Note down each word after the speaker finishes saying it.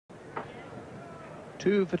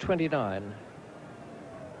2 for 29.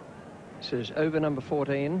 This is over number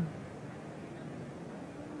 14.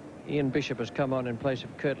 Ian Bishop has come on in place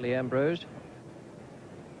of Curtly Ambrose.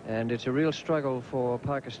 And it's a real struggle for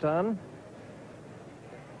Pakistan.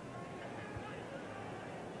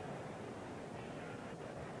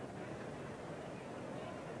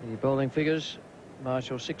 The bowling figures: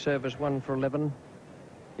 Marshall 6 overs, 1 for 11.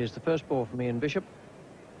 Here's the first ball from Ian Bishop.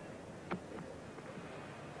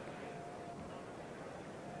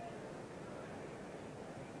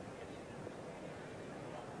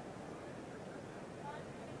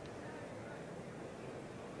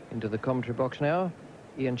 Into the commentary box now,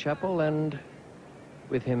 Ian Chappell, and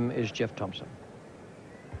with him is Jeff Thompson.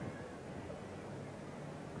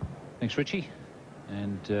 Thanks, Richie.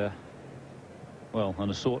 And, well,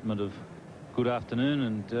 an assortment of good afternoon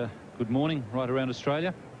and good morning right around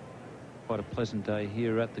Australia. Quite a pleasant day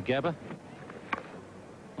here at the Gabba.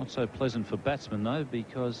 Not so pleasant for batsmen, though,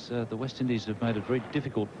 because the West Indies have made it very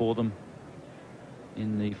difficult for them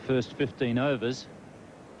in the first 15 overs.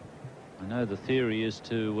 I know the theory is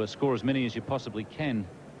to score as many as you possibly can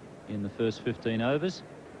in the first 15 overs.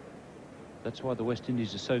 That's why the West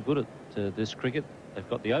Indies are so good at this cricket. They've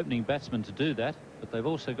got the opening batsmen to do that, but they've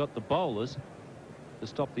also got the bowlers to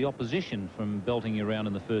stop the opposition from belting you around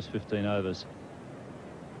in the first 15 overs.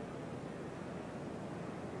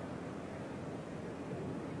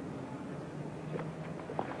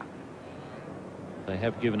 They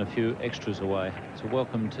have given a few extras away. So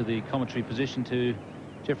welcome to the commentary position to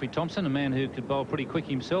Jeffrey Thompson, a man who could bowl pretty quick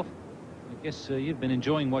himself. I guess you've been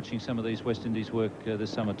enjoying watching some of these West Indies work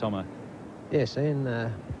this summer, Tomo. Yes,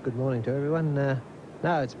 Ian, good morning to everyone.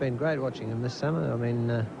 No, it's been great watching them this summer. I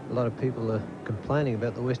mean, a lot of people are complaining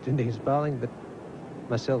about the West Indies bowling, but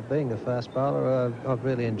myself being a fast bowler, I've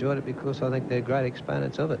really enjoyed it because I think they're great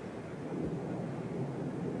exponents of it.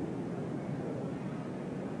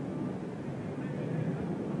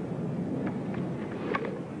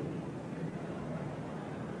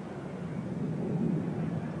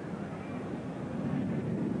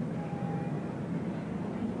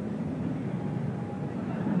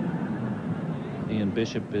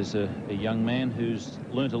 Bishop is a young man who's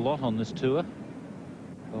learnt a lot on this tour.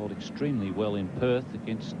 Bowled extremely well in Perth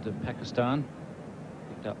against Pakistan.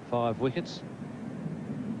 Picked up 5 wickets.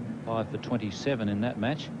 5 for 27 in that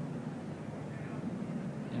match.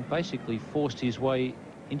 And basically forced his way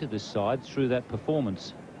into this side through that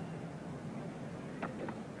performance.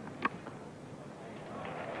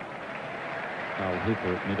 Carl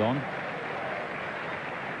Hooper at mid-on.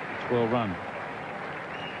 It's well run.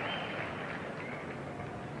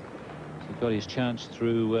 Got his chance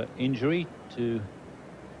through injury to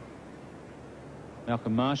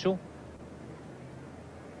Malcolm Marshall.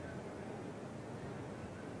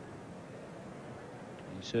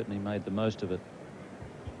 He certainly made the most of it.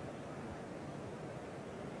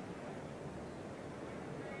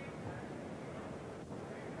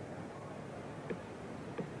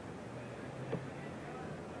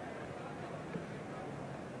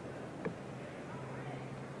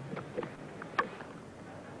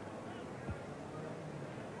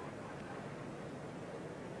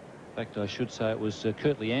 In fact, I should say it was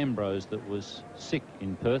Curtly Ambrose that was sick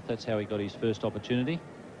in Perth. That's how he got his first opportunity.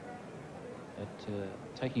 At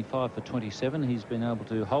taking 5 for 27, he's been able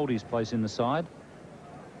to hold his place in the side.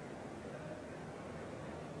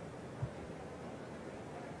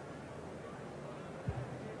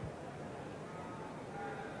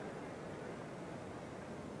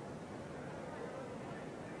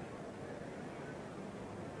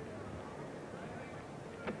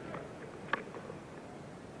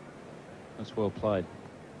 That's well played.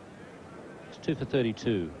 It's 2 for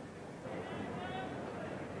 32.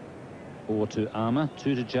 4 to Armour,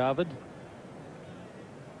 2 to Javed.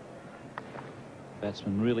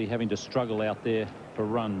 Batsman really having to struggle out there for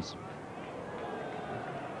runs.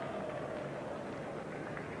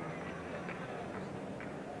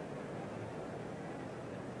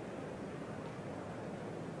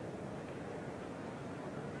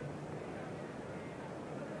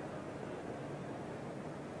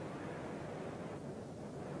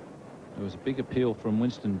 There was a big appeal from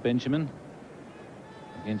Winston Benjamin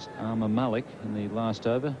against Armour Malik in the last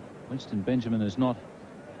over. Winston Benjamin is not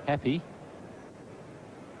happy.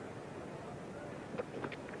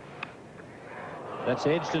 That's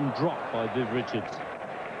edged and dropped by Viv Richards.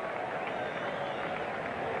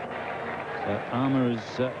 So Armour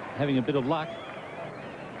is having a bit of luck.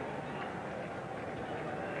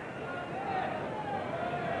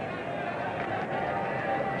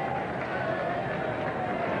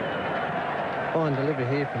 Fine delivery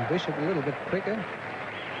here from Bishop, a little bit quicker.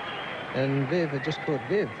 And Viv had just caught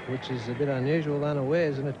Viv, which is a bit unusual,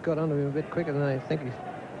 unawares, and it got onto him a bit quicker than I think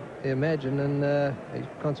he imagined, and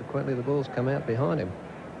consequently the ball's come out behind him.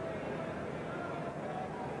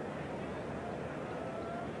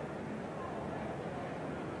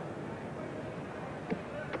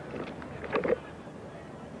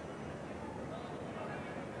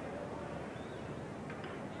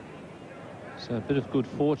 So a bit of good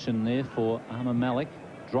fortune there for Ahmed Malik,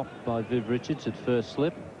 dropped by Viv Richards at first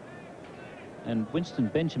slip. And Winston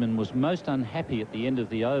Benjamin was most unhappy at the end of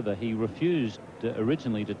the over. He refused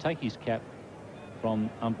originally to take his cap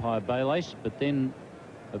from umpire Baylish, but then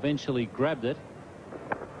eventually grabbed it.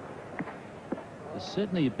 There's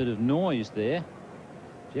certainly a bit of noise there.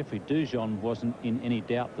 Jeffrey Dujon wasn't in any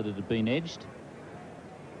doubt that it had been edged.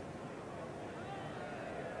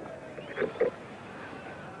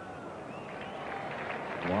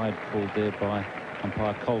 Wide pulled there by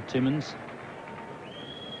umpire Cole Timmins.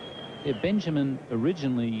 Yeah, Benjamin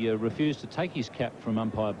originally refused to take his cap from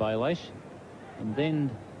umpire Baylish, and then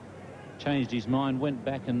changed his mind, went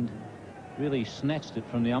back and really snatched it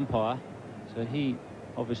from the umpire. So he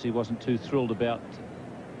obviously wasn't too thrilled about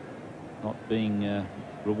not being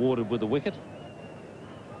rewarded with a wicket.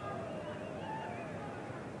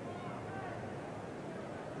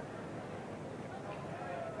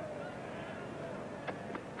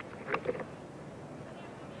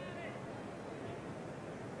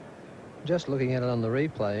 Just looking at it on the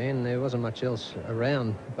replay, and there wasn't much else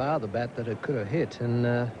around bar the bat that it could have hit, and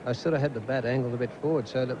I sort of had the bat angled a bit forward,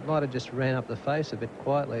 so it might have just ran up the face a bit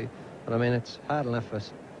quietly. But I mean, it's hard enough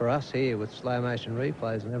for us here with slow motion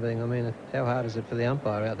replays and everything. I mean, how hard is it for the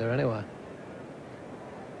umpire out there anyway?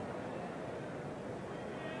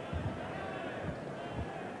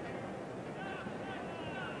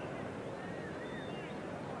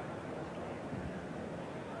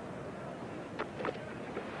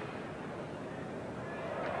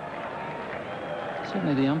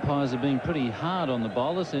 Certainly the umpires are being pretty hard on the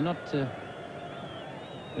bowlers. They're not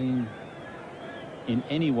being in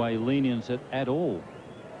any way lenient at all.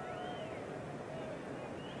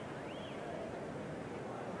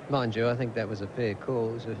 Mind you, I think that was a fair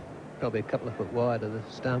call. It was probably a couple of foot wide of the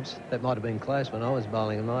stumps. That might have been close when I was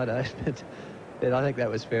bowling in my days, but I think that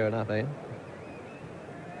was fair enough, Ian.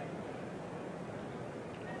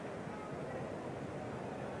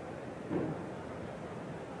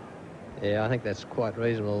 Yeah, I think that's quite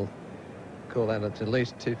reasonable. Call that it's at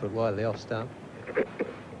least 2 foot wide of the off stump.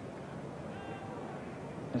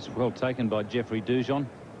 That's well taken by Jeffrey Dujon.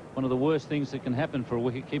 One of the worst things that can happen for a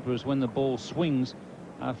wicketkeeper is when the ball swings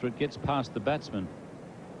after it gets past the batsman.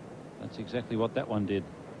 That's exactly what that one did.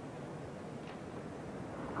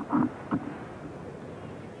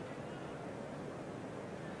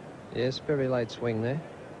 Yes, very late swing there.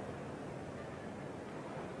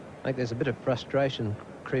 I think there's a bit of frustration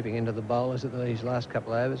creeping into the bowlers at these last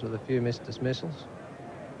couple of overs with a few missed dismissals.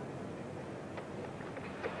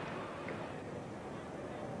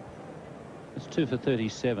 It's 2 for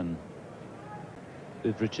 37.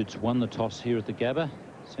 Viv Richards won the toss here at the Gabba,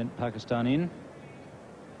 sent Pakistan in.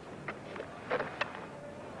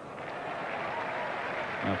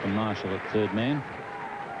 Malcolm Marshall at third man.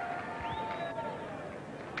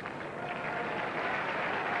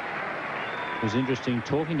 It was interesting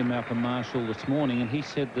talking to Malcolm Marshall this morning, and he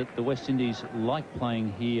said that the West Indies like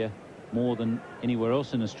playing here more than anywhere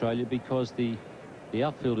else in Australia because the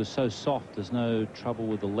outfield is so soft. There's no trouble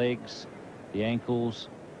with the legs, the ankles,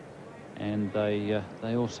 and they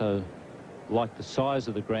also like the size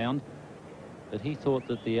of the ground. But he thought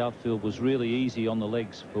that the outfield was really easy on the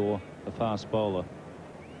legs for a fast bowler.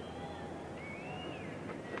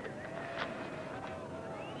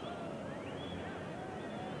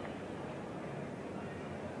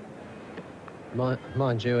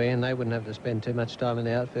 Mind you, Ian, they wouldn't have to spend too much time in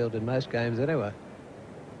the outfield in most games anyway.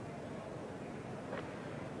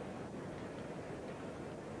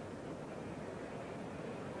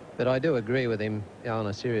 But I do agree with him on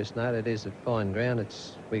a serious note. It is a fine ground.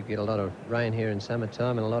 We get a lot of rain here in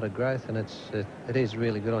summertime and a lot of growth, and it is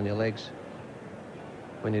really good on your legs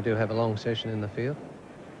when you do have a long session in the field.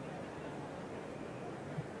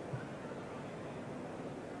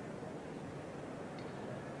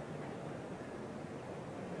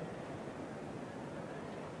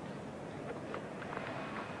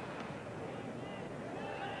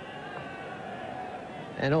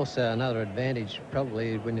 And also another advantage,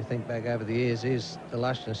 probably when you think back over the years, is the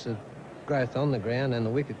lushness of growth on the ground, and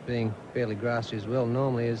the wicket being fairly grassy as well.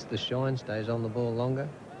 Normally, as the shine stays on the ball longer.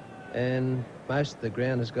 and most of the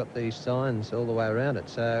ground has got these signs all the way around it.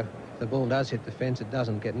 So if the ball does hit the fence, it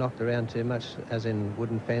doesn't get knocked around too much, as in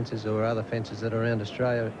wooden fences or other fences that are around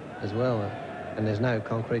Australia as well. And there's no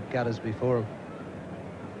concrete gutters before them.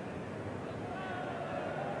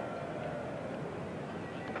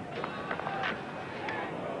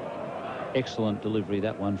 Excellent delivery,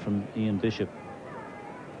 that one from Ian Bishop.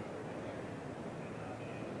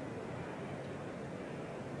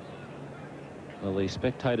 Well, the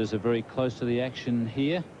spectators are very close to the action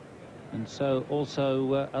here, and so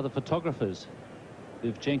also other photographers.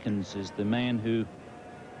 Viv Jenkins is the man who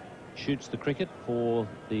shoots the cricket for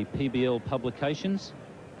the PBL publications,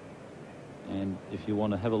 and if you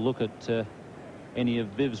want to have a look at any of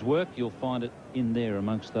Viv's work, you'll find it in there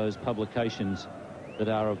amongst those publications that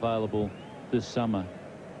are available this summer.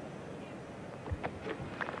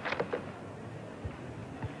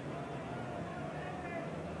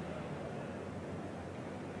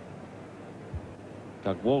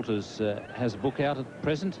 Doug Walters has a book out at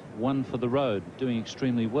present, One for the Road, doing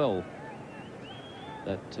extremely well,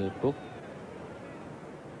 that book.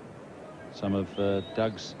 Some of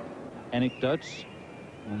Doug's anecdotes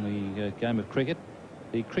on the game of cricket.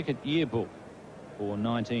 The Cricket Yearbook for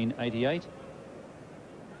 1988.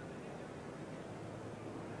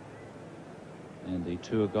 And the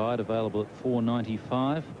tour guide available at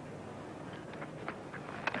 $4.95.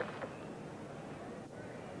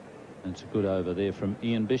 It's a good over there from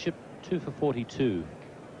Ian Bishop, 2 for 42.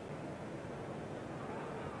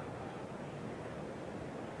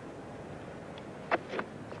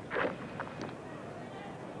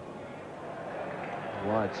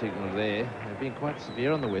 Wide signal there. They've been quite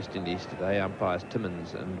severe on the West Indies today, umpires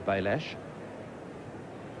Timmins and Baylash.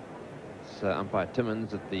 It's umpire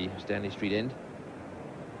Timmins at the Stanley Street end.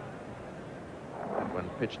 That one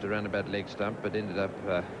pitched around about leg stump, but ended up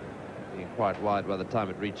being quite wide by the time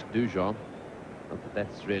it reached Dujon. Not that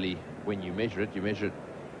that's really when you measure it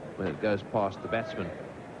when it goes past the batsman.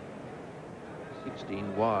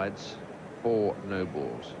 16 wides, 4 no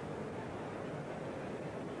balls.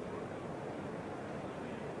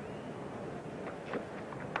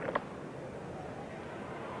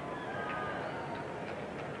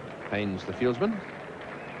 Haynes, the fieldsman.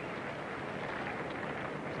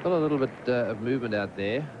 Still a little bit of movement out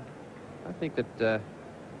there. I think that the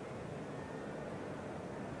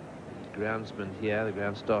groundsmen here, the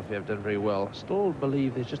ground staff here, have done very well. Still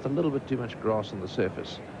believe there's just a little bit too much grass on the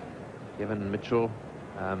surface. Kevin Mitchell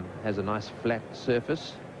has a nice flat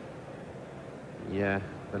surface. Yeah,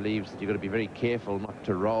 believes that you've got to be very careful not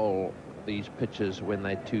to roll these pitches when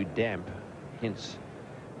they're too damp. Hence,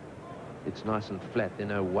 it's nice and flat, there are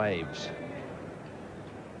no waves.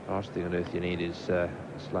 Last thing on earth you need is a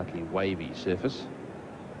slightly wavy surface.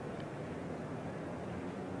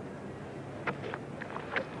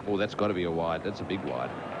 Oh, that's got to be a wide. That's a big wide.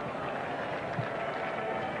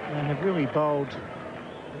 And they've really bowled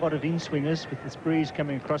a lot of in-swingers with this breeze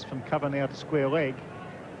coming across from cover now to square leg,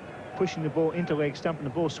 pushing the ball into leg stump and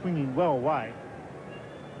the ball swinging well away.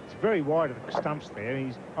 It's very wide of the stumps there.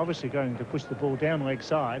 He's obviously going to push the ball down leg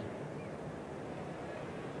side.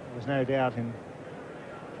 There was no doubt in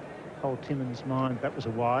Cole Timmins' mind that was a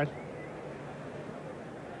wide.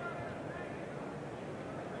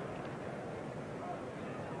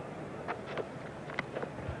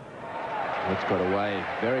 It's got away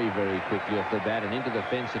very, very quickly off the bat, and into the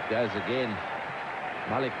fence it goes again.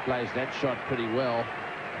 Malik plays that shot pretty well.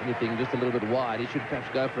 Anything just a little bit wide, he should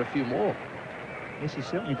perhaps go for a few more. Yes, he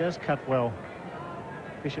certainly does cut well.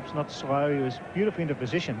 Bishop's not slow. He was beautifully into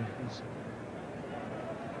position. He's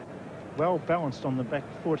well balanced on the back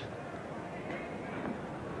foot.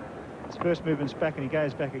 His first movement's back and he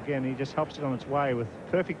goes back again. He just helps it on its way with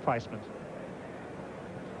perfect placement.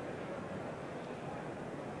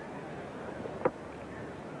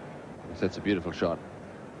 That's a beautiful shot.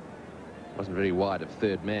 Wasn't very wide of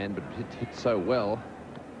third man, but it hit so well.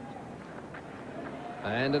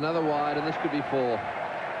 And another wide, and this could be 4.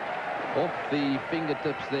 Off the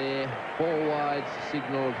fingertips there. 4 wides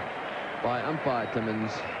signalled by umpire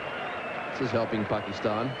Timmins. This is helping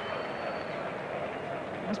Pakistan.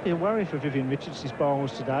 Must be a worry for Vivian Richards, his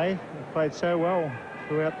bowlers today. They've played so well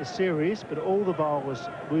throughout the series, but all the bowlers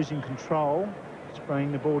losing control,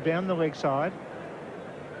 spraying the ball down the leg side.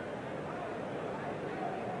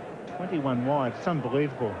 21 wide, it's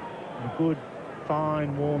unbelievable. A good,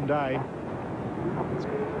 fine, warm day.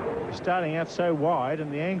 It's starting out so wide,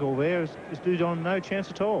 and the angle there is Dujon no chance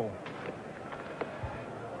at all.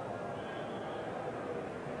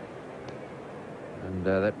 And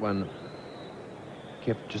that one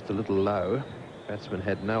kept just a little low. Batsman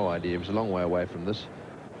had no idea. He was a long way away from this.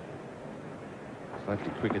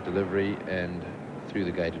 Slightly quicker delivery, and through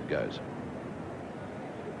the gate it goes.